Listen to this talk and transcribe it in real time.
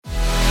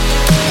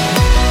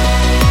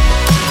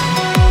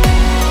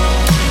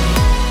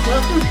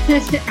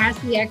Ask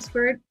the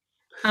Expert.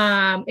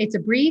 It's a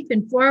brief,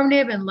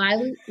 informative, and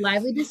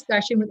lively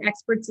discussion with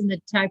experts in the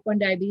type 1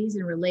 diabetes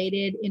and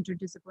related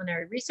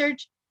interdisciplinary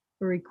research.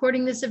 We're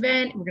recording this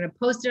event. We're going to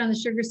post it on the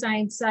Sugar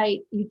Science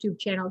site,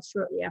 YouTube channel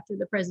shortly after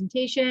the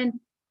presentation.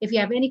 If you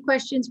have any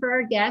questions for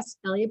our guest,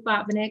 Elliot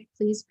Botvinnik,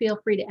 please feel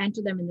free to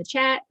enter them in the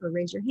chat or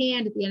raise your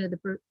hand at the end of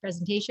the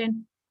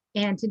presentation.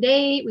 And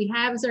today we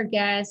have as our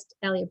guest,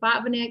 Elliot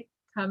Botvinnik,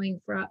 coming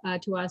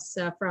to us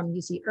from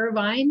UC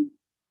Irvine.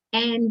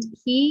 And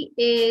he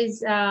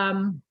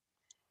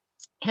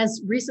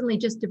has recently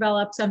just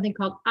developed something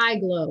called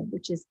iGlobe,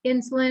 which is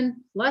insulin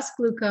plus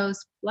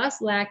glucose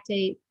plus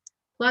lactate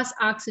plus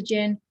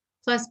oxygen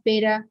plus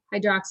beta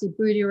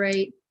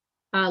hydroxybutyrate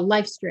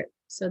LifeStrip.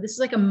 So this is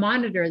like a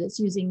monitor that's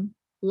using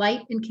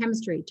light and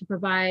chemistry to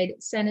provide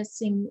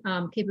sensing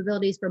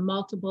capabilities for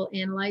multiple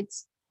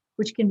analytes,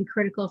 which can be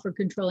critical for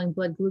controlling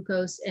blood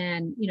glucose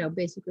and,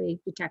 basically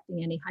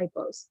detecting any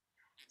hypos.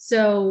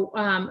 So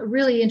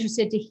really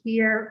interested to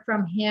hear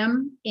from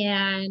him.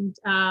 And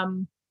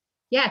can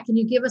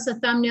you give us a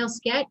thumbnail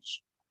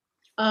sketch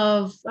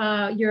of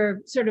your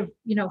sort of,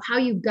 how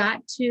you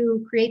got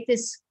to create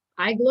this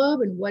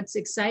iGlobe and what's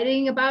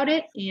exciting about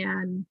it?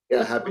 And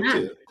yeah, happy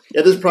to.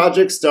 Yeah, this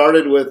project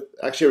started with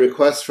actually a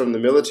request from the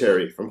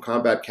military, from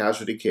Combat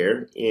Casualty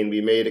Care, and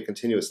we made a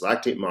continuous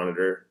lactate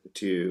monitor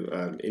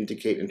to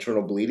indicate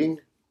internal bleeding,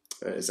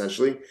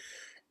 essentially.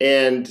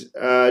 And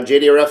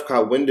JDRF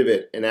caught wind of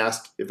it and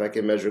asked if I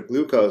could measure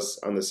glucose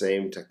on the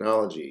same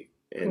technology.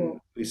 And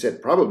we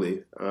said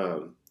probably.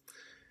 And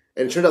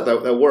it turned out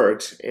that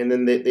worked. And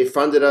then they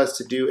funded us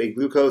to do a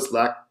glucose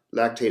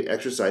lactate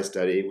exercise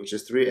study, which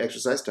is 3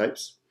 exercise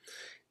types,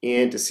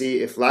 and to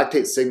see if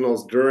lactate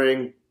signals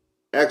during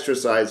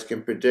exercise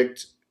can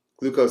predict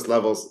glucose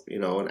levels,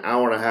 an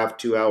hour and a half,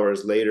 2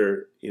 hours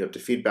later, to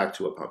feed back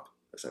to a pump,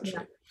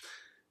 essentially.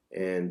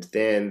 Yeah. And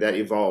then that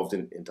evolved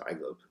into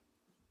iGlobe.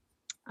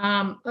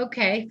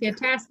 Okay,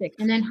 fantastic.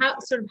 And then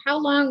how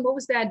long, what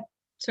was that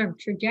sort of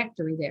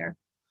trajectory there?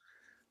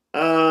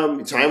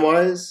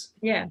 Time-wise?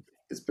 Yeah.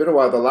 It's been a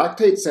while. The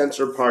lactate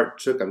sensor part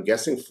took, I'm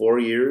guessing, 4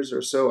 years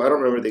or so. I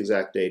don't remember the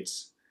exact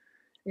dates.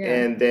 Yeah.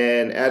 And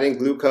then adding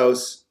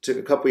glucose took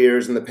a couple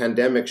years, and the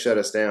pandemic shut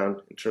us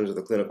down in terms of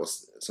the clinical,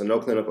 so no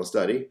clinical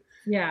study.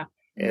 Yeah.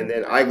 And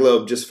then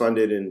iGlobe just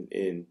funded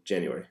in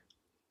January.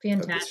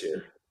 Fantastic. Of this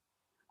year.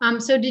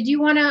 So did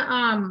you want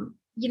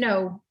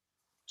to,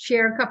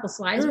 share a couple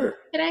slides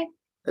today?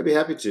 I'd be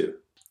happy to.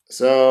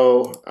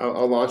 So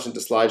I'll launch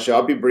into slideshow.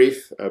 I'll be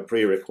brief, per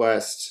your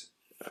request.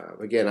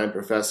 Again, I'm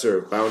professor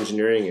of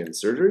bioengineering and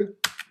surgery.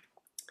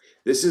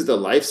 This is the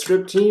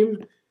LifeStrip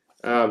team.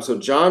 So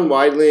John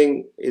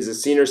Weidling is a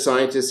senior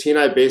scientist. He and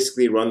I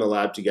basically run the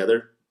lab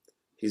together.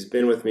 He's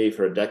been with me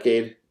for a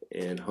decade,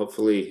 and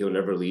hopefully he'll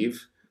never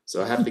leave.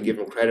 So I have to give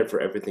him credit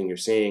for everything you're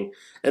seeing.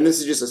 And this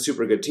is just a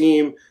super good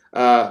team.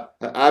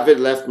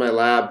 Avid left my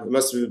lab. It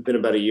must have been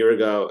about a year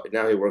ago.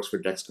 Now he works for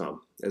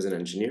Dexcom as an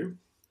engineer.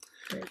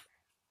 Great.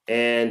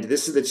 And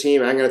this is the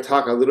team. I'm going to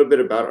talk a little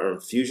bit about our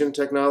infusion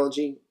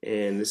technology.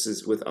 And this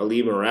is with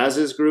Ali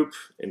Meraz's group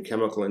in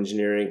chemical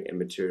engineering and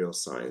material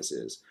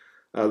sciences.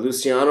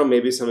 Luciano,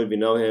 maybe some of you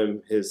know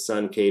him. His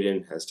son,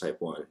 Caden, has type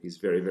 1. He's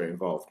very, very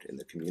involved in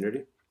the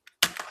community.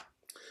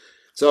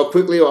 So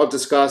quickly, I'll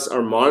discuss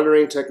our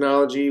monitoring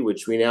technology,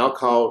 which we now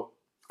call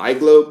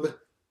iGlobe.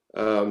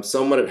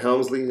 Someone at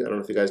Helmsley, I don't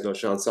know if you guys know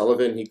Sean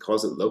Sullivan, he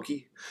calls it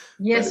Loki.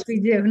 Yes, we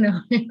do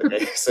know.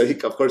 Okay, so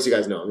of course you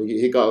guys know him.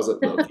 He calls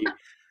it Loki.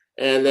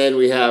 And then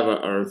we have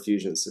our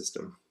infusion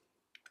system.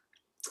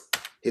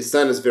 His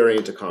son is very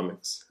into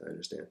comics, I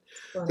understand.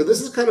 Wow. So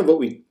this is kind of what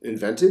we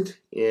invented.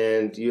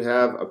 And you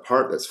have a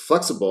part that's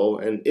flexible,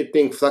 and it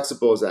being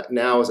flexible is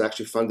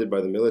actually funded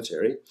by the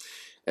military.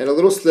 And a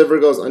little sliver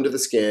goes under the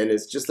skin.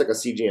 It's just like a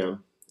CGM,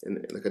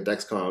 like a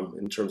Dexcom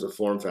in terms of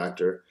form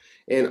factor.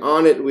 And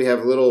on it, we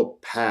have little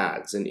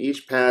pads. And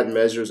each pad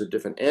measures a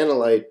different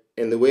analyte.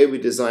 And the way we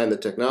design the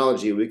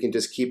technology, we can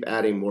just keep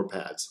adding more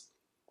pads.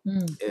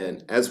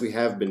 And as we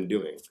have been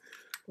doing.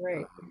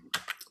 Right.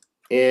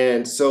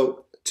 And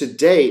so to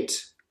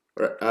date,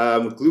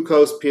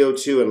 glucose,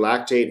 PO2, and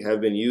lactate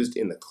have been used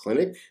in the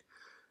clinic.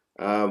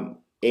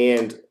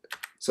 And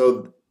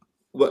so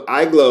what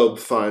iGlobe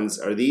funds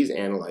are these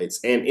analytes,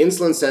 and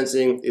insulin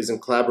sensing is in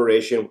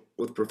collaboration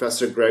with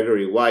Professor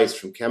Gregory Weiss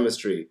from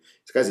chemistry.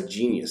 This guy's a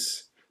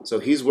genius. So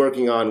he's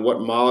working on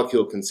what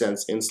molecule can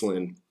sense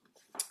insulin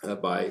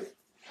by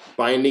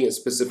binding it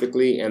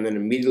specifically and then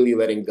immediately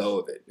letting go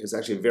of it. It's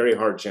actually a very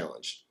hard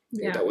challenge.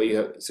 Yeah. That way you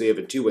have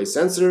a two-way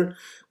sensor.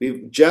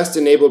 We've just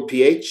enabled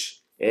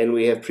pH, and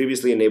we have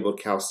previously enabled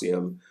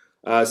calcium.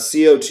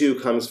 CO2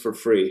 comes for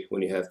free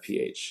when you have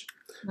pH.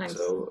 Nice.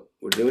 So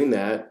we're doing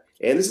that.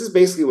 And this is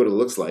basically what it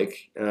looks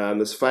like.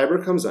 This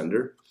fiber comes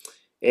under,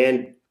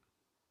 and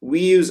we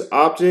use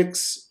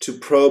optics to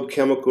probe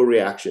chemical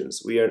reactions.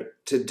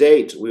 To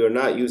date, we are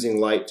not using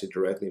light to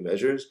directly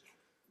measure.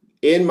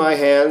 In my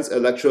hands,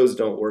 electrodes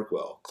don't work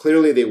well.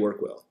 Clearly they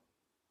work well,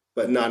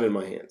 but not in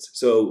my hands.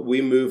 So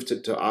we moved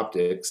to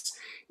optics,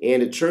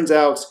 and it turns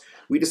out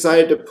we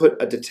decided to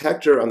put a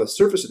detector on the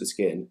surface of the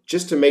skin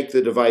just to make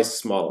the device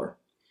smaller.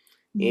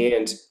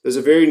 And there's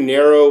a very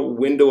narrow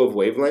window of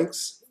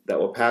wavelengths that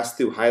will pass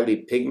through highly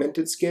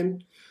pigmented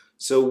skin.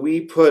 So we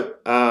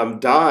put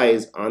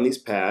dyes on these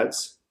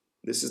pads.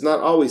 This is not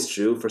always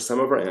true for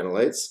some of our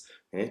analytes.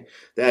 Okay,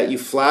 that you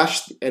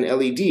flash an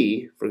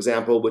LED, for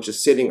example, which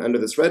is sitting under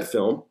this red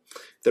film.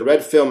 The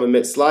red film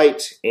emits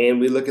light,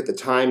 and we look at the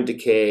time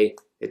decay.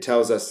 It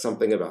tells us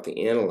something about the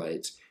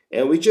analyte.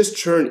 And we just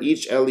turn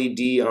each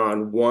LED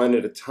on one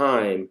at a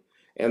time,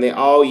 and they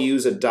all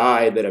use a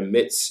dye that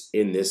emits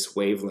in this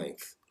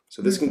wavelength.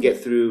 So this can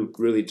get through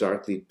really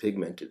darkly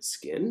pigmented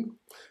skin.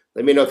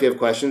 Let me know if you have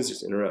questions.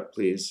 Just interrupt,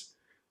 please,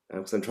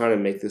 because I'm trying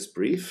to make this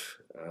brief.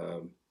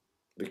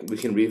 We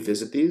can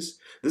revisit these.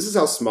 This is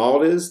how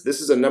small it is.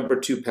 This is a number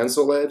 2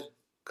 pencil lead,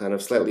 kind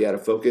of slightly out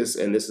of focus,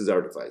 and this is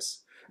our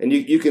device. And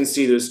you can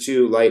see there's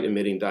 2 light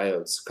emitting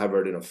diodes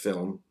covered in a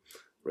film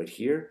right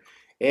here.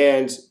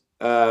 And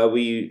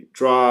we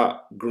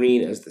draw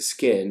green as the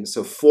skin.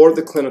 So for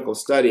the clinical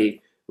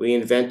study, we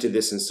invented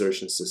this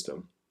insertion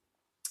system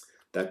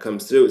that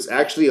comes through. It's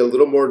actually a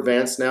little more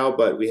advanced now,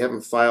 but we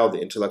haven't filed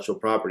the intellectual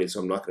property, so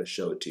I'm not going to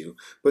show it to you.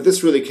 But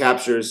this really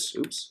captures,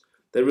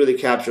 that really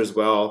captures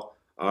well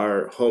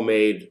our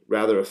homemade,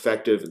 rather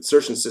effective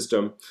insertion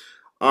system.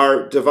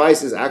 Our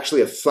device is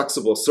actually a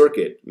flexible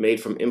circuit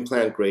made from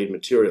implant-grade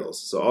materials.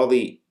 So all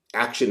the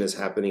action is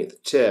happening at the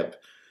tip.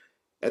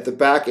 At the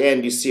back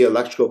end, you see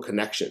electrical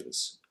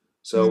connections.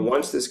 So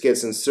once this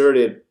gets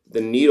inserted,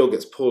 the needle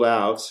gets pulled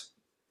out,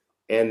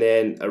 and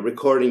then a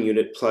recording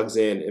unit plugs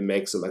in and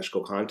makes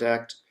electrical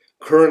contact.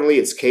 Currently,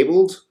 it's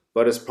cabled,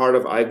 but as part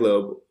of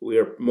iGlobe, we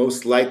are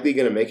most likely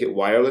going to make it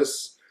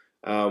wireless.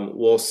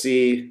 We'll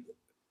see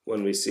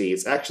when we see.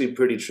 It's actually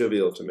pretty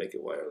trivial to make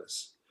it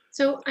wireless.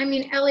 So, I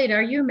mean, Elliot,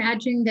 are you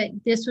imagining that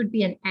this would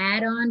be an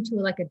add-on to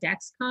like a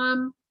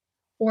Dexcom?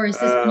 Or is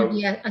this going to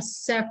be a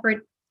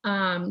separate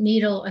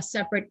needle, a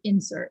separate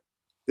insert?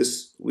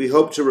 We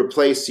hope to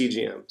replace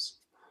CGMs.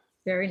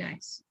 Very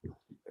nice.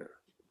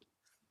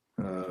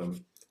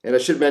 And I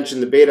should mention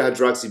the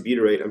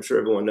beta-hydroxybutyrate, I'm sure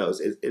everyone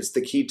knows, it's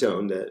the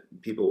ketone that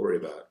people worry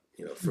about,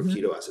 for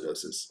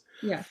ketoacidosis.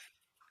 Yeah.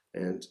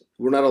 And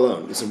we're not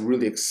alone. There's some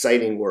really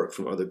exciting work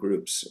from other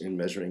groups in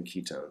measuring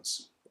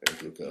ketones and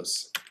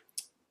glucose.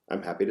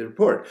 I'm happy to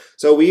report.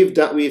 So we've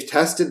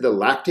tested the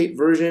lactate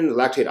version, the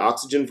lactate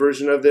oxygen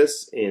version of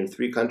this in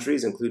 3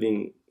 countries,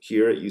 including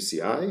here at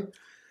UCI,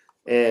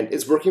 and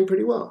it's working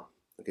pretty well.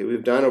 Okay,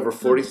 we've done over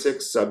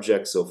 46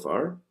 subjects so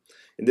far.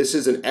 And this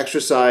is an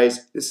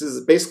exercise, this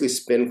is basically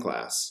spin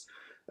class.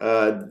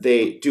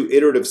 They do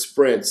iterative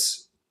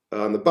sprints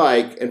on the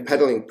bike and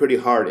pedaling pretty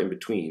hard in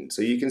between.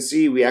 So you can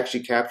see we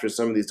actually capture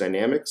some of these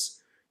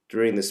dynamics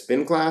during the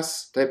spin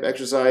class type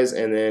exercise,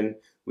 and then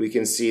we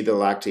can see the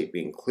lactate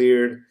being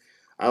cleared.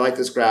 I like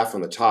this graph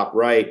on the top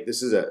right.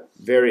 This is a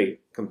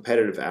very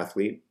competitive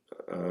athlete.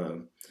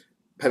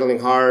 Pedaling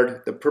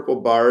hard, the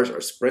purple bars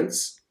are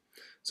sprints.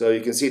 So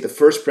you can see the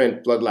first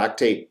sprint, blood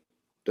lactate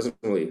doesn't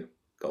really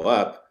go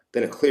up.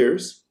 Then it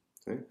clears.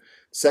 Okay.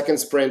 Second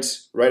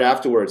sprint, right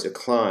afterwards, it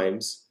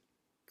climbs.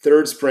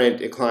 Third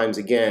sprint, it climbs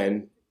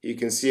again. You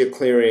can see it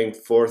clearing.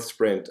 Fourth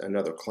sprint,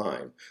 another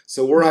climb.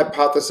 So we're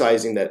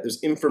hypothesizing that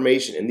there's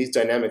information in these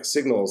dynamic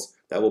signals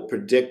that will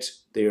predict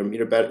your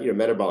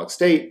metabolic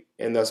state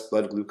and thus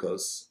blood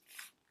glucose,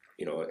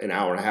 an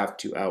hour and a half,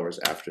 2 hours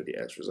after the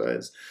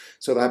exercise.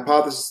 So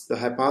the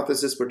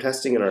hypothesis we're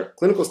testing in our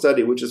clinical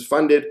study, which is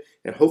funded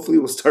and hopefully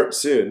will start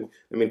soon.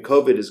 I mean,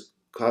 COVID has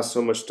caused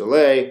so much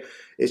delay.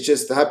 It's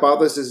just the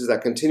hypothesis is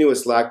that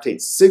continuous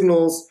lactate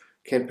signals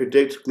can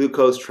predict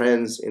glucose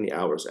trends in the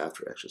hours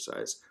after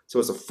exercise. So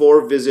it's a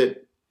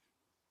 4-visit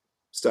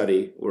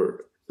study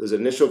where there's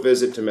an initial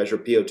visit to measure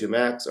PO2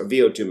 max or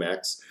VO2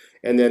 max,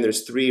 and then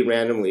there's 3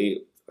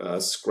 randomly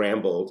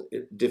scrambled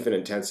different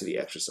intensity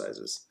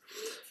exercises.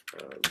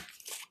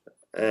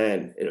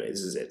 And anyway,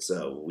 this is it.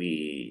 So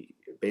we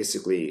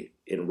basically,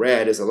 in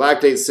red is a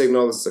lactate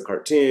signal. This is a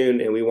cartoon,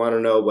 and we want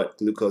to know what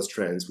glucose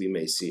trends we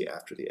may see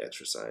after the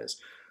exercise.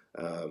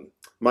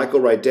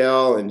 Michael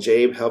Rydell and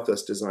Jabe helped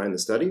us design the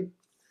study.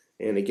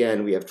 And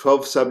again, we have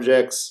 12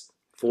 subjects,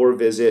 4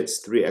 visits,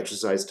 3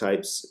 exercise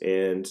types,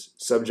 and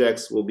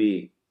subjects will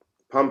be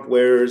pump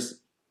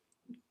wearers,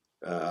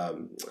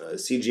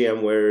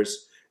 CGM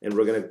wearers, and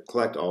we're going to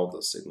collect all of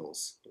those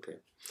signals. Okay.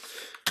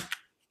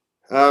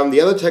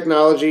 The other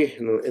technology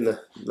in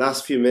the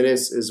last few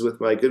minutes is with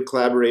my good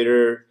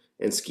collaborator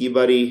and ski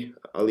buddy,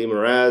 Ali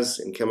Meraz,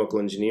 in chemical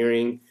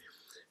engineering.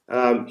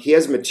 He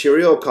has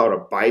material called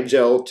a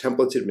bigel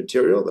templated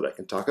material that I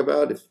can talk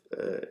about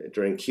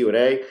during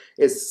Q&A.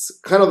 It's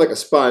kind of like a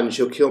sponge.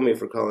 He'll kill me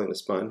for calling it a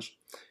sponge.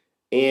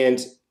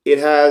 And it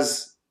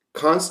has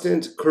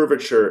constant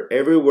curvature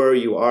everywhere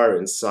you are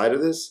inside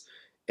of this,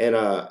 and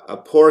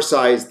a pore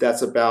size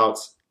that's about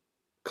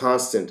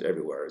constant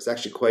everywhere. It's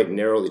actually quite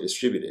narrowly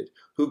distributed.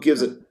 Who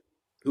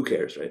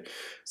cares, right?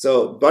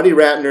 So Buddy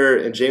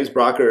Ratner and James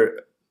Brocker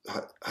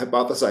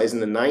hypothesized in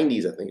the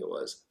 90s, I think it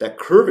was, that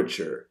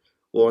curvature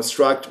will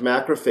instruct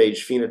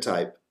macrophage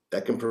phenotype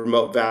that can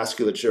promote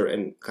vasculature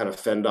and kind of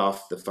fend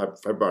off the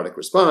fibrotic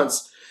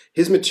response,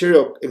 his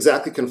material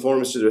exactly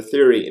conforms to their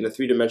theory in a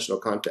three-dimensional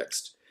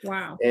context.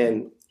 Wow.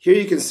 And here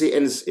you can see,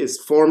 and it's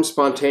formed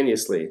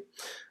spontaneously.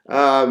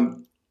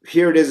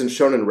 Here it is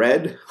shown in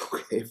red,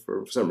 okay,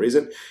 for some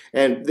reason.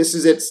 And this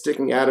is it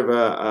sticking out of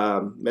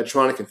a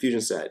Medtronic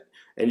infusion set.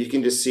 And you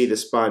can just see the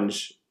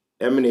sponge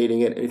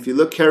emanating it. And if you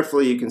look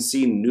carefully, you can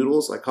see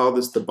noodles. I call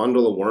this the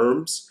bundle of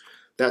worms.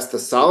 That's the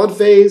solid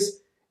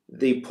phase.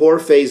 The pore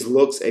phase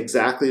looks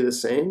exactly the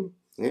same.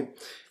 Okay?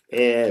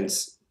 And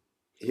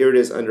here it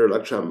is under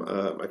electron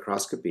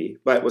microscopy.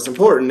 But what's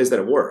important is that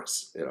it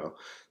works.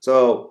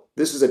 So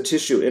this is a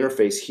tissue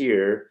interface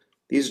here.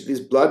 These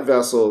blood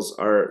vessels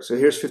are, so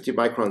here's 50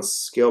 micron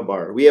scale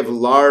bar. We have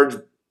large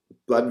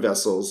blood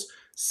vessels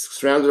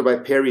surrounded by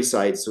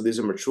pericytes. So these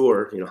are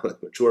mature,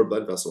 mature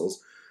blood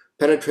vessels,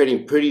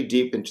 penetrating pretty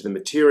deep into the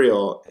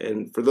material.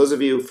 And for those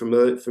of you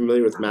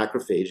familiar with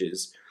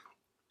macrophages,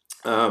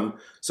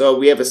 so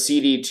we have a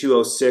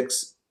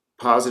CD206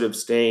 positive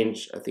stain,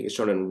 I think it's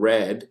shown in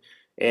red,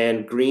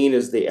 and green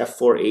is the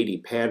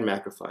F480 pan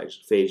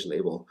macrophage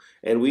label.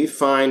 And we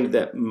find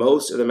that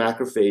most of the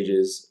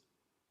macrophages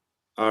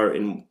are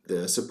in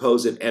the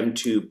supposed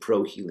M2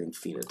 pro-healing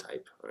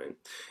phenotype, right?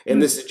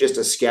 And this is just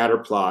a scatter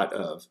plot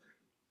of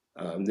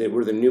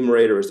where the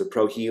numerator is the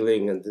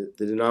pro-healing and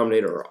the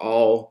denominator are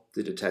all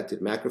the detected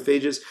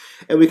macrophages.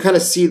 And we kind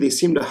of see they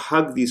seem to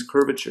hug these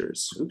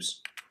curvatures. Oops.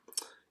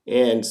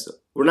 And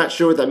we're not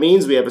sure what that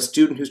means. We have a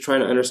student who's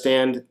trying to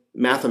understand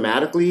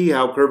mathematically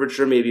how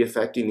curvature may be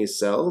affecting these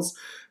cells,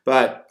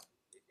 but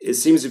it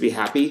seems to be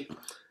happy.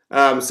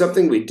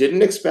 Something we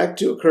didn't expect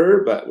to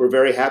occur, but we're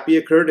very happy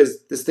occurred,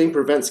 is this thing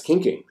prevents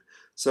kinking.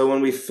 So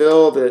when we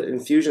fill the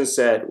infusion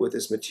set with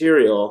this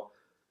material,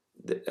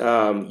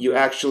 you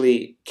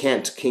actually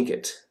can't kink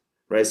it,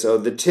 right? So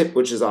the tip,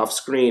 which is off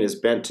screen, is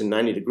bent to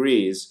 90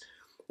 degrees,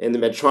 and the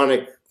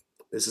Medtronic,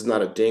 this is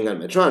not a ding on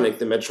Medtronic,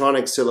 the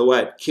Medtronic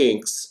silhouette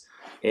kinks,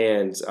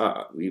 and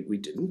we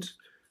didn't.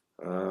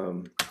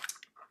 And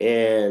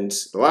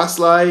the last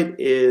slide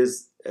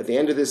is, at the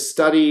end of this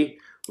study,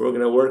 we're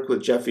going to work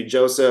with Jeffrey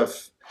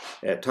Joseph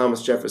at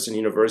Thomas Jefferson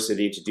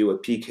University to do a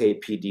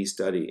PK/PD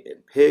study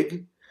in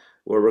pig,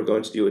 where we're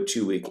going to do a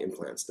 2-week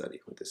implant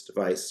study with this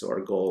device. So our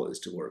goal is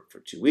to work for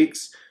 2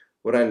 weeks.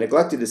 What I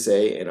neglected to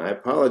say, and I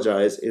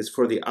apologize, is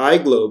for the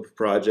iGlobe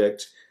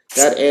project,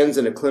 that ends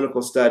in a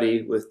clinical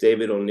study with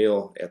David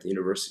O'Neill at the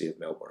University of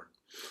Melbourne.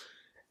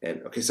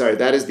 And okay, sorry,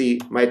 that is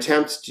my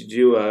attempt to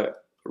do a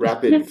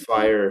rapid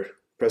fire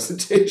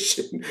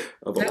presentation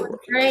of what we're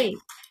working on. Great.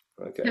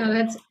 Okay. No,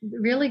 that's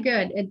really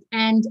good.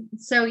 And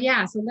so,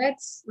 yeah, so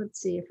let's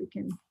see if we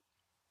can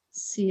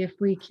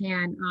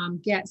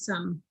get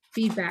some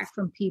feedback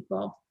from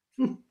people.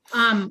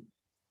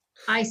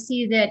 I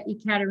see that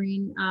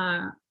Ekaterine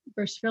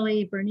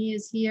Bernie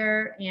is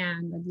here,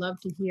 and I'd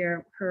love to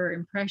hear her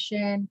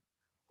impression.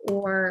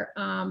 Or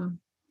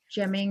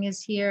Jemming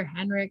is here,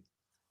 Henrik.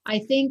 I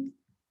think,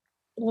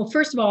 well,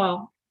 first of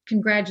all,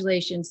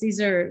 congratulations.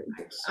 These are,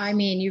 I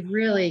mean, you've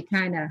really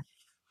kind of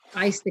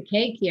iced the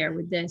cake here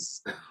with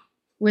this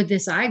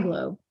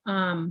iGlobe.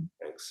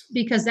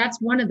 Because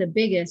that's one of the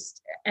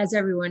biggest, as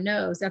everyone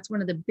knows, that's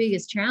one of the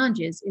biggest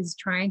challenges, is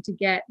trying to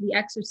get the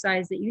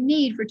exercise that you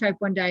need for type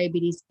 1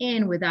 diabetes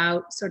in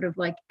without sort of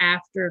like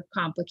after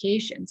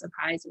complications of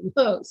highs and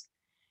lows.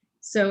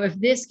 So if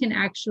this can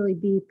actually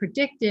be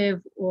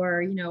predictive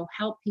or,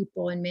 help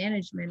people in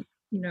management,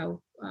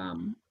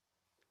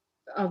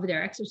 of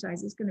their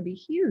exercise, is going to be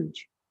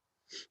huge.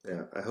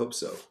 Yeah, I hope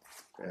so.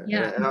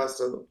 Yeah. And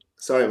also,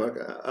 sorry, Mark,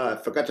 I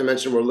forgot to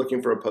mention we're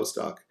looking for a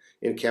postdoc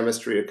in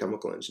chemistry or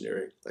chemical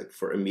engineering, like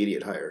for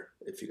immediate hire.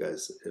 If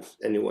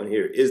anyone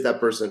here is that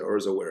person or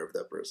is aware of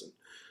that person.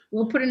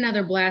 We'll put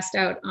another blast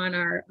out on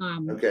our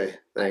okay,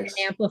 thanks.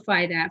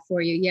 Amplify that for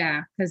you,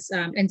 yeah, because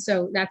and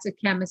so that's a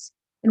chemist.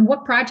 And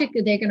what project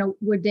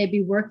would they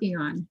be working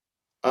on?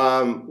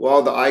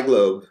 Well, the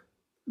iGlobe.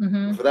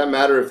 Mm-hmm. For that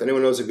matter, if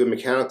anyone knows a good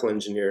mechanical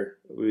engineer,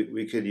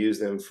 we could use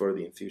them for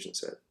the infusion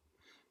set.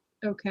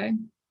 Okay.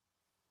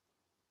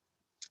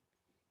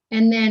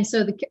 And then,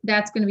 so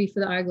that's going to be for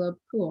the iGlobe.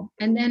 Cool.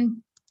 And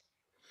then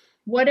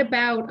what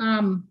about,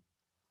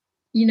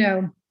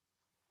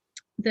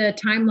 the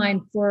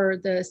timeline for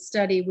the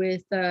study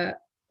with,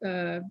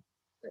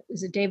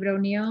 is it David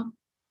O'Neill?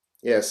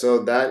 Yeah, so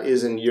that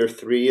is in year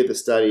 3 of the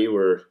study,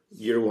 where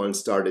year 1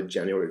 started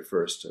January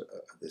 1st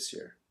of this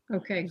year.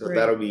 Okay, so great.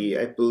 That'll be,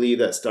 I believe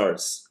that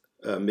starts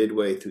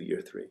midway through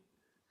year 3.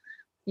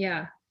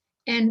 Yeah.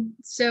 And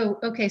so,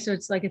 okay, so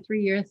it's like a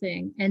 3-year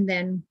thing. And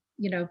then,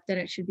 then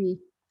it should be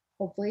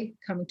hopefully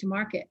coming to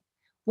market.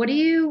 What do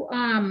you,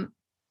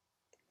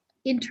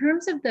 in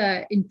terms of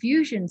the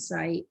infusion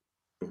site,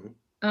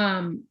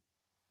 mm-hmm.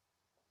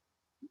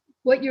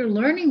 What you're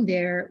learning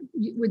there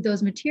with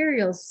those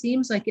materials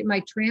seems like it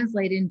might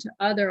translate into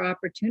other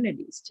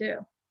opportunities too.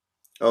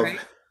 Oh, right?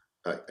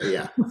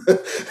 Yeah.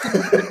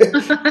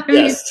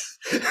 Yes.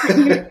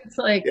 It's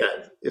like,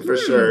 yeah, for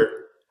sure.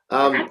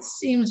 That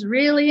seems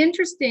really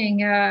interesting.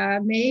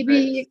 Maybe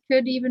Right. it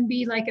could even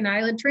be like an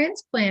island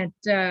transplant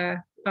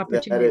That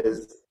opportunity.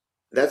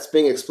 that's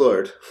being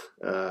explored.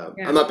 I'm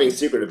Yeah, not being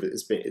secretive.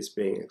 It's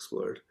being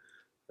explored.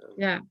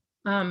 yeah.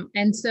 And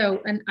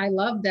I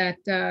love that.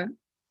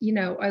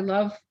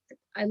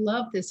 I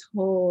love this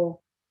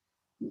whole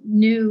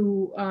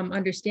new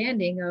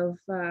understanding of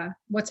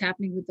what's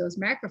happening with those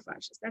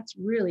macrophages. That's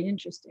really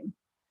interesting.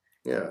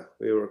 Yeah,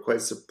 we were quite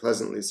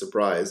pleasantly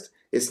surprised.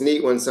 It's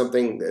neat when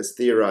something that's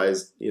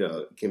theorized,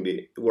 can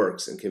be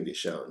works and can be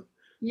shown.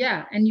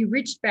 Yeah, and you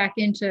reached back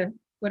into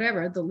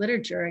whatever the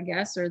literature, I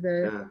guess, or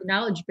the Yeah,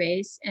 knowledge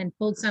base and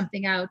pulled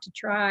something out to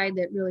try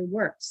that really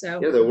worked. So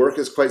yeah, the work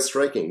is quite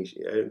striking.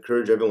 I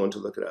encourage everyone to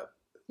look it up.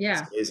 It's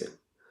yeah, amazing.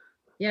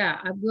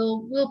 yeah,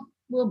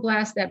 we'll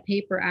blast that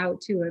paper out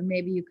too, and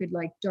maybe you could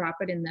like drop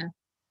Okay.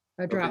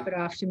 it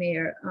off to me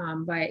or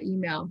via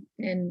email,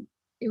 and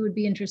it would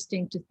be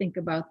interesting to think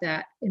about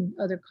that in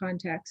other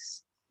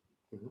contexts.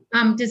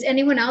 Mhm. Does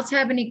anyone else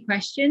have any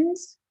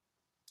questions?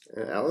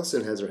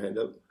 Allison has her hand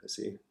up. I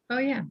see. Oh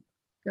yeah,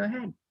 go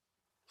ahead.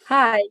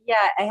 Hi,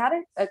 yeah, I had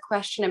a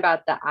question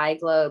about the eye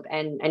globe,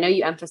 and I know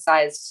you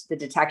emphasized the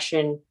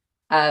detection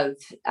of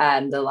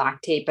the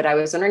lactate, but I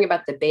was wondering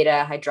about the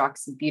beta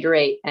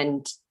hydroxybutyrate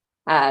and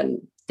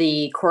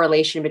the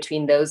correlation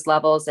between those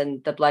levels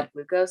and the blood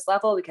glucose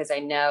level, because I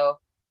know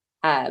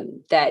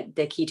that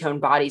the ketone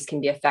bodies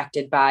can be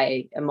affected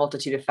by a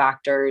multitude of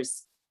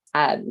factors,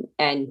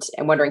 and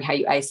I'm wondering how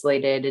you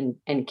isolated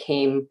and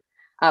came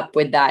up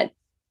with that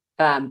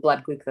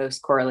blood glucose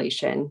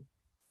correlation.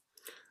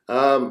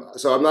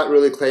 So I'm not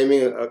really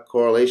claiming a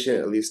correlation,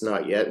 at least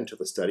not yet, until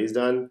the study's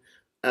done.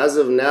 As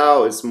of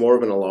now, it's more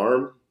of an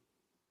alarm,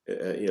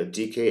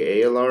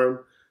 DKA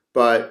alarm.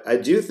 But I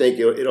do think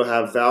it'll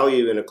have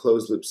value in a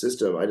closed loop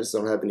system. I just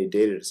don't have any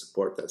data to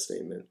support that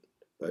statement.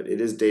 But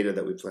it is data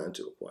that we plan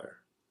to acquire.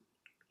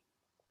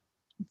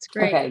 It's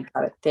great. Okay,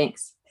 got it.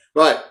 Thanks.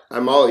 But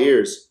I'm all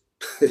ears.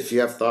 If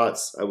you have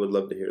thoughts, I would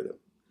love to hear them.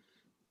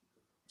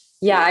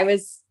 Yeah,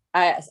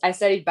 I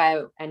studied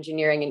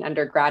bioengineering in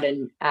undergrad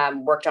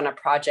and worked on a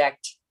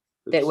project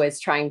that was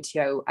trying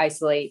to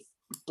isolate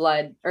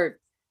blood, or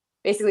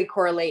basically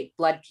correlate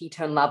blood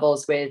ketone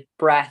levels with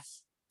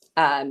breath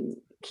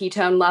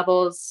ketone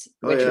levels,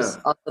 which was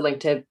also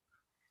linked to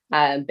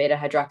beta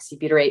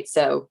hydroxybutyrate.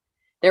 So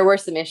there were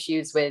some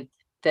issues with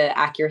the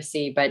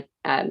accuracy, but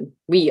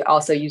we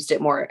also used it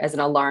more as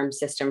an alarm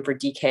system for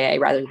DKA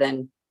rather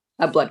than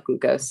a blood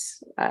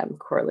glucose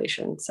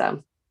correlation.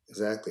 So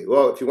Exactly.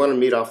 Well, if you want to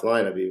meet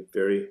offline, I'd be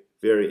very,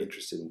 very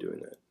interested in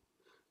doing that.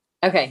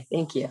 okay,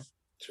 thank you.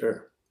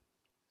 Sure.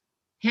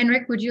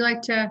 Henrik, would you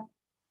like to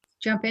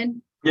jump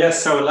in?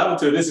 Yes, I would love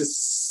to. This is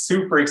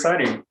super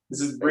exciting.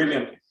 This is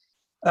brilliant.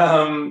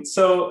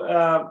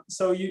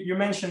 So you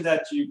mentioned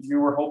that you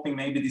were hoping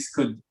maybe this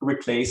could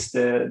replace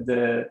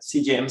the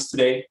CGMs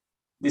today,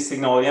 this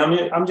technology.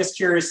 I'm just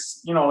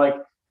curious,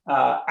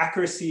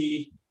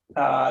 accuracy.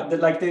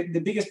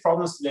 The biggest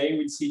problems today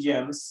with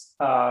CGMs,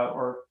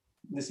 or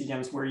the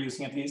CGMs we're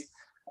using at least,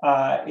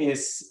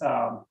 is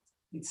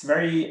it's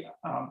very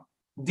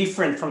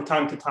different from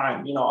time to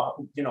time.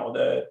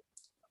 The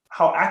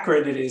how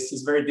accurate it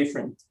is very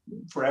different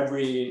for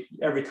every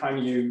time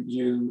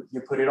you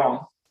put it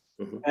on.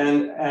 Mm-hmm.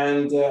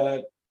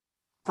 And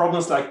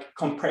problems like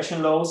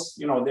compression lows,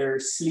 they're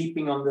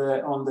sleeping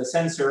on the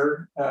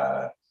sensor,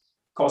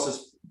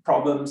 causes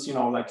problems,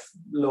 like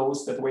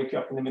lows that wake you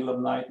up in the middle of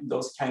the night,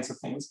 those kinds of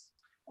things.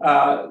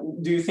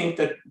 Do you think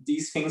that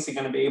these things are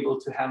going to be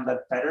able to handle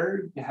that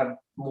better? You have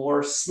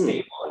more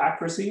stable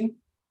accuracy?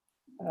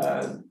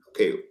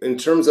 Okay, in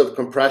terms of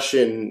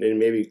compression and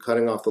maybe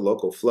cutting off the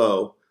local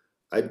flow,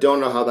 I don't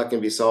know how that can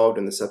be solved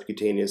in the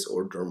subcutaneous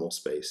or dermal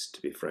space,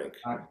 to be frank.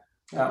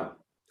 Yeah.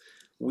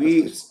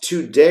 We,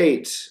 to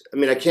date,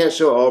 I can't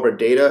show all of our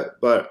data,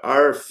 but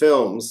our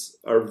films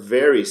are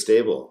very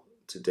stable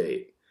to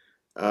date.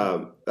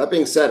 That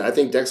being said, I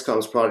think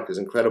Dexcom's product is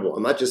incredible.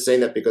 I'm not just saying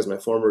that because my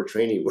former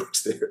trainee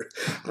works there.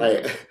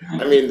 I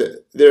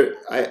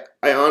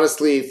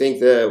honestly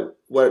think that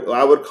what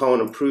I would call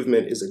an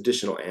improvement is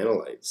additional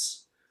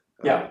analytes.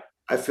 Yeah.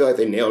 I feel like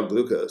they nailed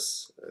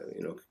glucose.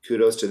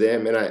 Kudos to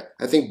them. And I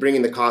think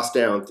bringing the cost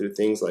down through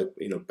things like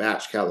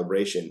batch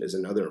calibration is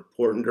another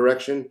important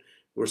direction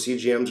where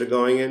CGMs are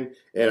going in.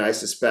 And I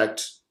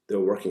suspect they're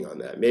working on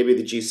that. Maybe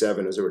the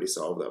G7 has already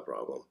solved that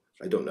problem.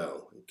 I don't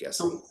know. I'm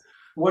guessing. So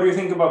what do you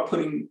think about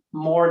putting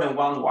more than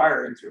one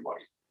wire into your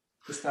body?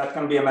 Is that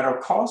going to be a matter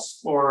of cost,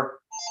 or?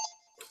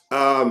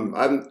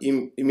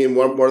 You mean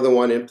more than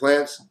one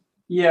implant?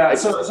 Yeah.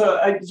 So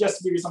I just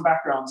to give you some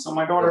background. So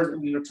my daughter's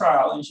in a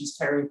trial and she's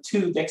carrying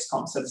 2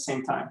 Dexcoms at the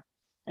same time,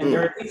 and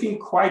they're taking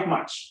quite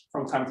much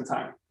from time to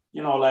time.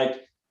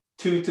 Like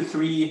 2 to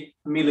 3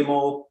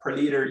 millimole per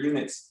liter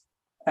units.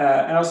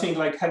 And I was thinking,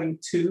 like, having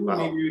 2,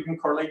 maybe you can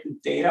correlate the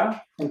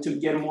data and to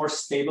get more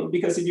stable.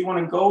 Because if you want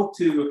to go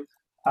to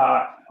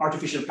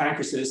artificial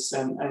pancreases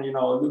and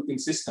looping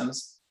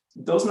systems,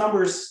 those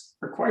numbers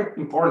are quite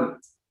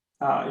important.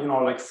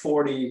 Like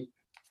 40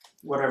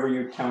 whatever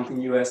you count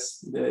in US,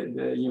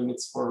 the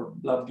units for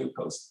blood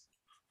glucose.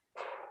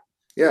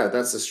 Yeah,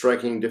 that's a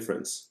striking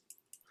difference.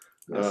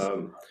 Yes.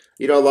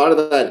 You know, a lot of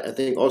that, I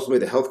think ultimately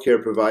the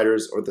healthcare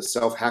providers or the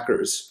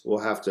self-hackers will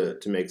have to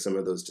make some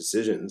of those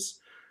decisions.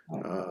 You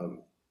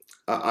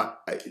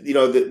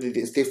know,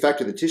 it's the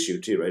effect of the tissue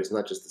too, right? It's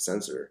not just the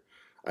sensor.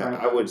 Right.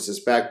 I would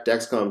suspect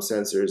Dexcom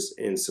sensors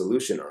in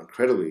solution are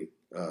incredibly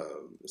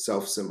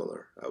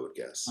self-similar, I would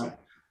guess. Right.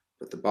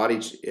 But the body,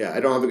 yeah, I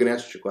don't have a good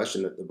answer to your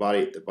question. That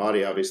the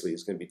body obviously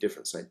is going to be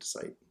different site to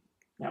site.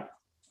 Yeah.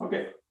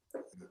 Okay.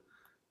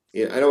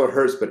 Yeah, I know it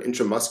hurts, but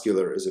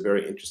intramuscular is a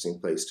very interesting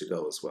place to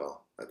go as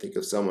well. I think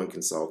if someone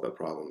can solve that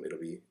problem, it'll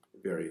be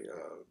very,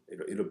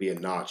 it'll be a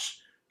notch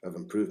of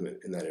improvement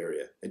in that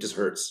area. It just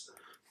hurts.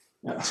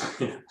 Yeah.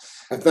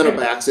 I've done it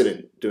by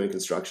accident doing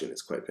construction.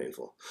 It's quite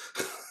painful.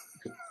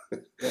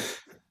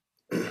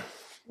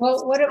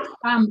 Well, what,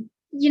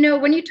 you know,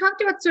 when you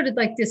talked about sort of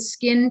like this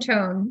skin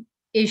tone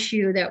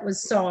issue that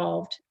was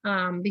solved,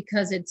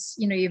 because it's,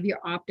 you know, you have your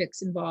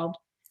optics involved.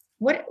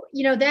 What,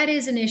 you know, that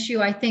is an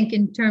issue, I think,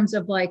 in terms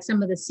of like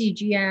some of the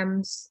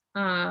CGMs,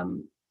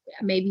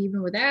 maybe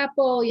even with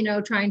Apple, you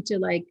know, trying to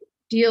like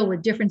deal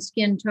with different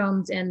skin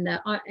tones and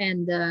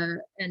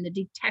the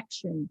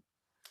detection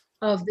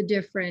of the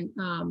different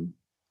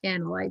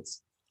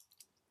analytes.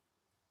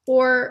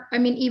 Or, I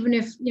mean, even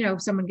if, you know,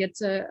 someone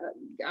gets out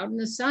in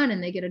the sun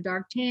and they get a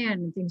dark tan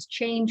and things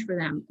change for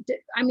them.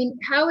 I mean,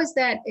 how is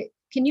that?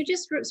 Can you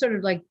just sort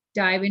of like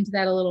dive into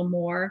that a little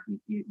more?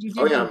 You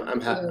Oh yeah,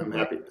 I'm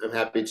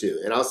happy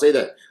to. And I'll say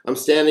that I'm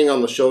standing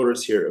on the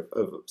shoulders here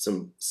of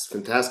some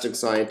fantastic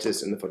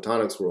scientists in the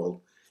photonics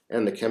world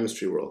and the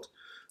chemistry world.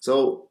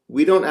 So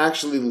we don't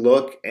actually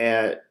look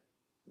at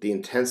the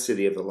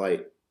intensity of the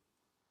light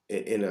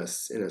in a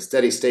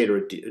steady state or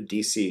a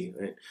DC,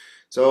 right?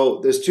 So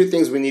there's two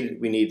things we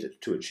need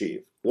to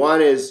achieve.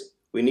 One is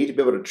we need to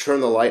be able to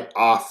turn the light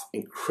off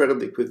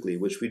incredibly quickly,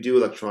 which we do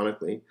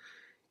electronically.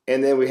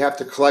 And then we have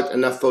to collect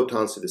enough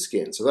photons to the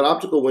skin. So that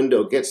optical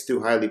window gets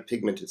through highly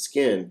pigmented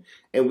skin,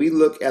 and we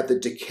look at the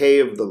decay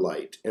of the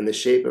light and the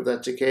shape of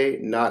that decay,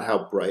 not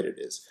how bright it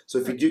is. So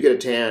if you do get a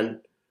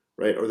tan,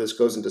 right, or this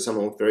goes into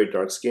someone with very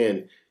dark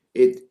skin,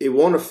 it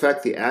won't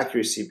affect the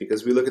accuracy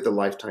because we look at the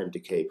lifetime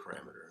decay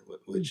parameter,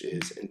 which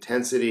is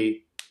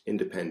intensity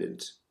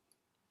independent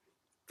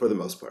for the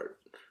most part.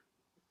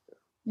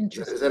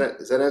 Interesting.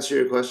 Does that answer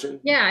your question?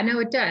 Yeah, no,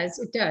 it does.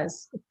 It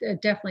does.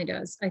 It definitely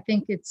does. I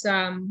think it's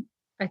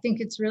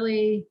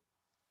really,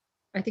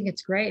 I think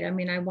it's great. I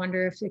mean, I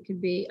wonder if it could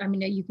be, I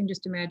mean, you can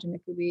just imagine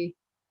it could be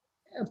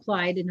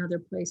applied in other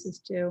places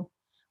too.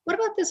 What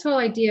about this whole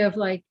idea of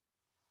like,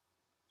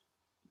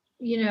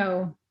 you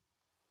know,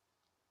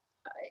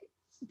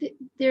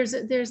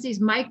 there's these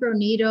micro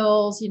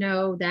needles, you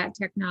know, that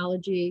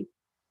technology.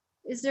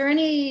 Is there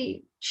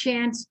any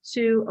chance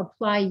to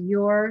apply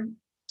your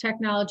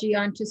technology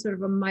onto sort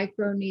of a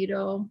micro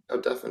needle Oh,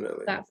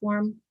 definitely.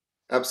 platform?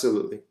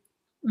 Absolutely.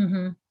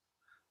 Mm-hmm.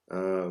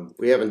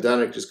 We haven't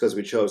done it just because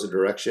we chose a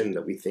direction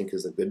that we think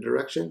is a good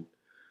direction.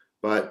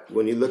 But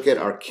when you look at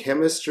our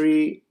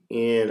chemistry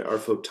and our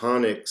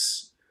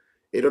photonics,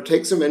 it'll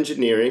take some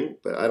engineering,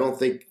 but I don't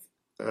think,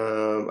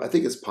 I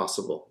think it's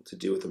possible to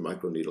do with a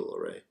microneedle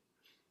array.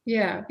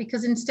 Yeah,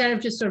 because instead of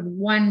just sort of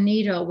one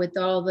needle with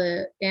all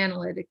the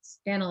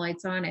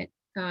analytes on it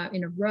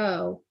in a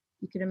row,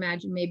 you could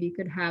imagine maybe you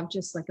could have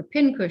just like a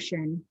pin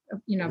cushion,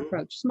 you know,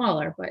 approach,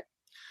 smaller, but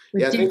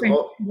with different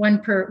one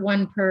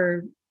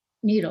per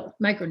needle,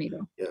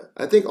 microneedle. Yeah,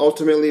 I think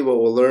ultimately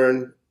what we'll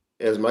learn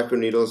as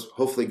microneedles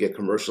hopefully get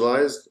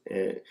commercialized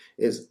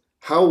is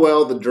how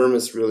well the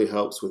dermis really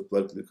helps with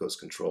blood glucose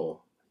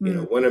control. You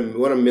know, when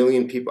a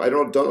million people, I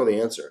don't know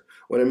the answer.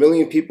 When a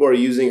million people are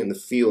using it in the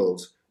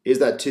field, is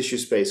that tissue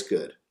space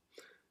good?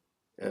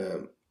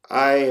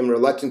 I am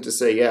reluctant to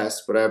say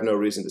yes, but I have no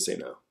reason to say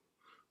no.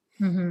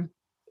 Mm-hmm.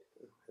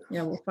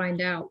 Yeah, we'll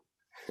find out.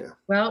 Yeah.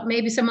 Well,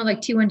 maybe someone like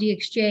T1D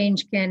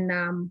Exchange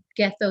can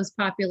get those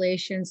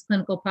populations,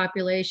 clinical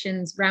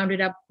populations,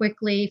 rounded up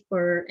quickly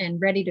and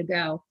ready to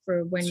go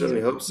for when.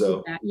 Certainly hope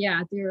so. That.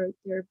 Yeah,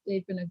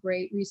 they've been a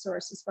great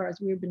resource as far as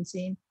we've been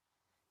seeing.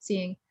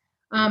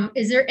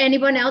 Is there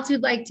anyone else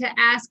who'd like to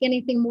ask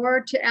anything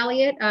more to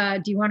Elliot?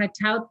 Do you want to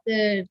tout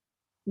the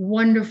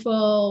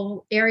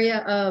wonderful area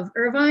of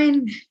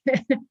Irvine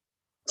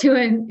to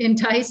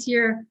entice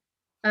your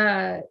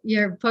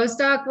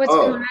postdoc? What's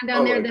going on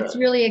down there that's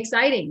really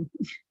exciting?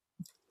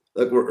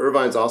 Look,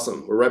 Irvine's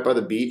awesome. We're right by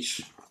the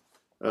beach.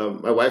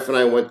 My wife and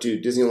I went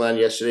to Disneyland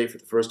yesterday for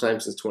the first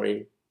time since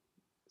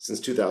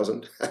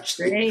 2000,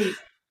 actually. Great.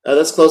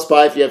 That's close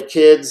by. If you have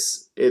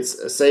kids, it's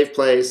a safe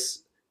place.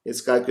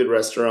 It's got good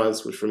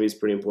restaurants, which for me is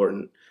pretty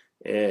important.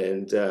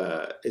 And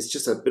it's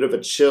just a bit of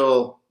a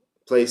chill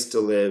place to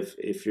live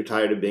if you're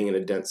tired of being in a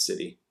dense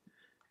city.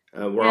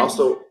 We're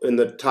also in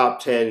the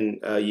top 10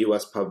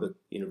 U.S. public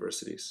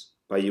universities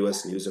by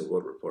U.S. News and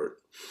World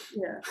Report.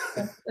 Yeah,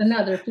 that's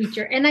another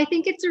feature. And I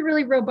think it's a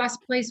really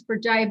robust place for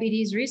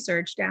diabetes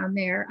research down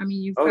there. I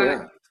mean, you've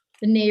got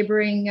the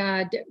neighboring,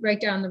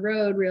 right down the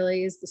road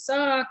really is the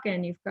SOC,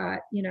 and you've got,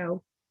 you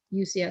know,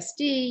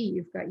 UCSD,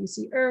 you've got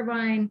UC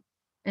Irvine,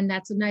 and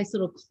that's a nice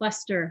little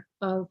cluster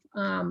of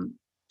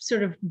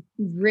sort of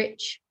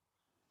rich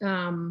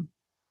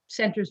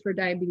centers for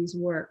diabetes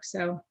work.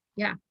 So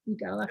yeah, you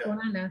got a lot going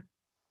on now.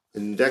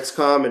 And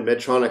Dexcom and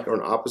Medtronic are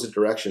in opposite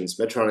directions.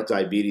 Medtronic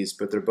diabetes,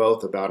 but they're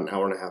both about an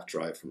hour and a half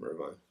drive from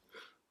Irvine.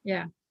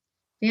 Yeah,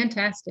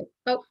 fantastic.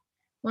 Oh,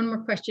 one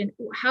more question.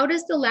 How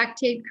does the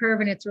lactate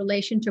curve and its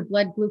relation to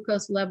blood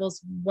glucose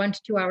levels 1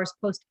 to 2 hours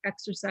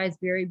post-exercise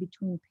vary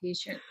between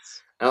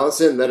patients?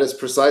 Allison, that is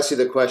precisely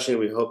the question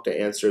we hope to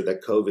answer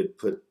that COVID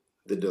put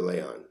the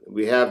delay on.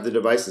 We have the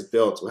devices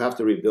built. We'll have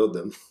to rebuild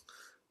them,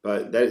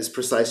 but that is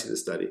precisely the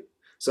study.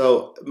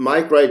 So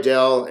Mike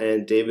Rydell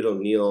and David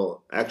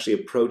O'Neill actually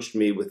approached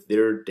me with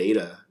their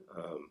data.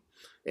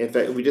 In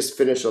fact, we just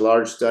finished a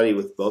large study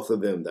with both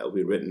of them that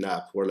we written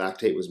up where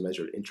lactate was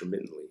measured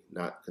intermittently,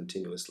 not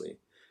continuously.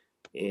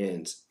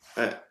 And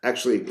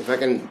actually, if I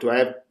can, do I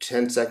have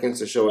 10 seconds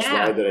to show a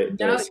slide that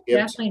I skipped?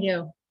 Definitely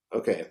do.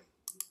 Okay,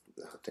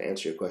 to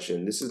answer your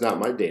question, this is not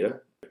my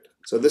data.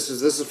 So this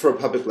is for a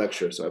public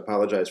lecture, so I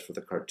apologize for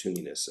the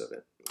cartooniness of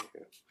it.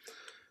 Okay.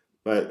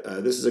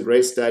 But this is a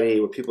great study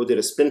where people did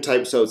a spin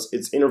type, so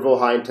it's interval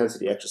high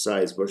intensity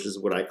exercise versus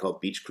what I call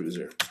beach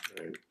cruiser.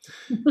 Right?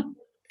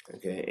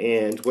 Okay,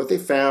 and what they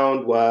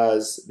found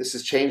was this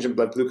is change in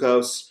blood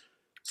glucose.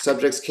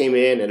 Subjects came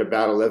in at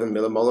about 11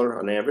 millimolar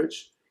on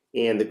average,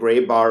 and the gray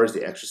bar is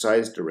the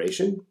exercise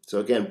duration. So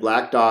again,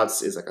 black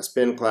dots is like a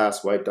spin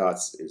class, white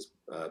dots is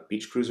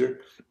beach cruiser.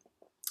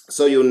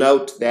 So you'll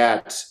note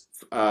that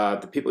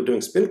the people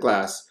doing spin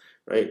class,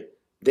 right,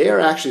 they are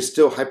actually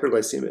still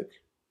hyperglycemic,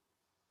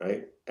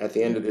 right, at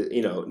the end of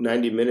the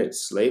 90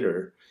 minutes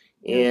later.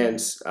 And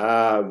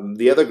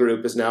the other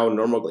group is now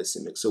normal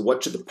glycemic. So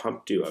what should the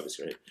pump do,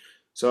 obviously? Right?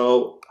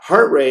 So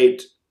heart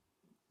rate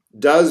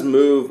does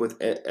move with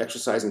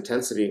exercise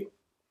intensity.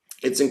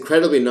 It's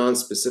incredibly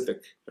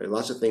non-specific. Right?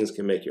 Lots of things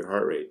can make your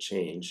heart rate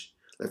change.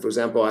 Like, for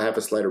example, I have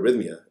a slight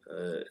arrhythmia.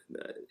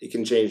 It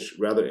can change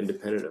rather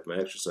independent of my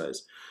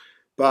exercise.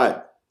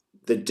 But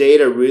the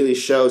data really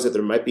shows that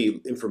there might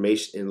be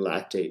information in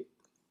lactate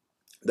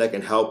that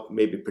can help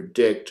maybe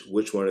predict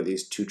which one of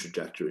these two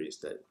trajectories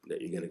that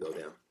you're going to go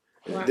down.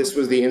 Wow. This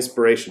was the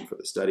inspiration for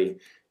the study.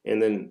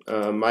 And then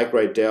Mike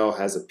Rydell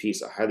has a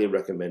piece I highly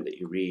recommend that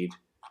you read,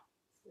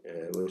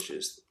 which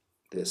is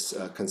this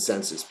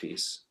consensus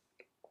piece.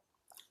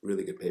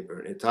 Really good paper.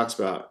 And it talks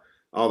about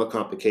all the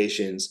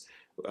complications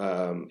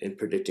in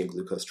predicting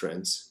glucose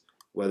trends,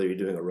 whether you're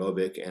doing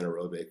aerobic,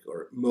 anaerobic,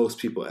 or most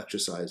people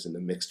exercise in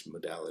the mixed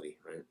modality,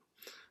 right?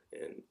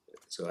 And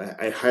so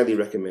I highly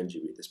recommend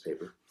you read this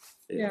paper.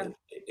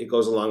 It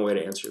goes a long way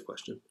to answer your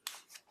question.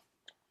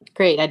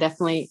 Great. I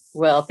definitely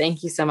will.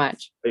 Thank you so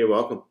much. You're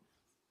welcome.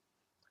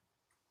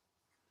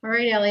 All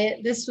right, Elliot,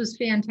 this was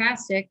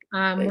fantastic.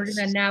 We're going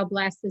to now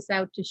blast this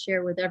out to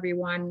share with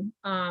everyone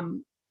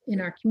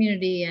in our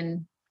community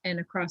and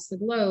across the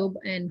globe.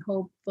 And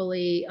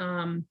hopefully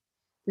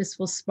this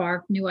will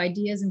spark new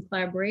ideas and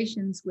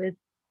collaborations with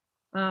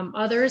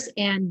others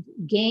and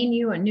gain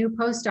you a new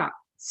postdoc.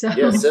 So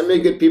yeah, send me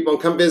good people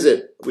and come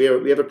visit. We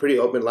have a pretty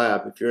open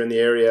lab. If you're in the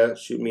area,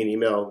 shoot me an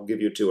email. We'll give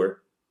you a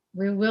tour.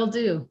 We will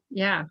do.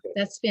 Yeah,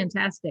 that's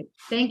fantastic.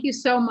 Thank you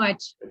so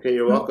much. Okay,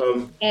 you're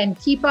welcome. And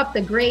keep up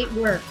the great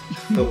work.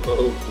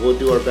 We'll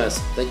do our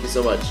best. Thank you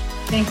so much.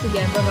 Thanks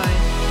again.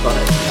 Bye-bye.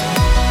 Bye.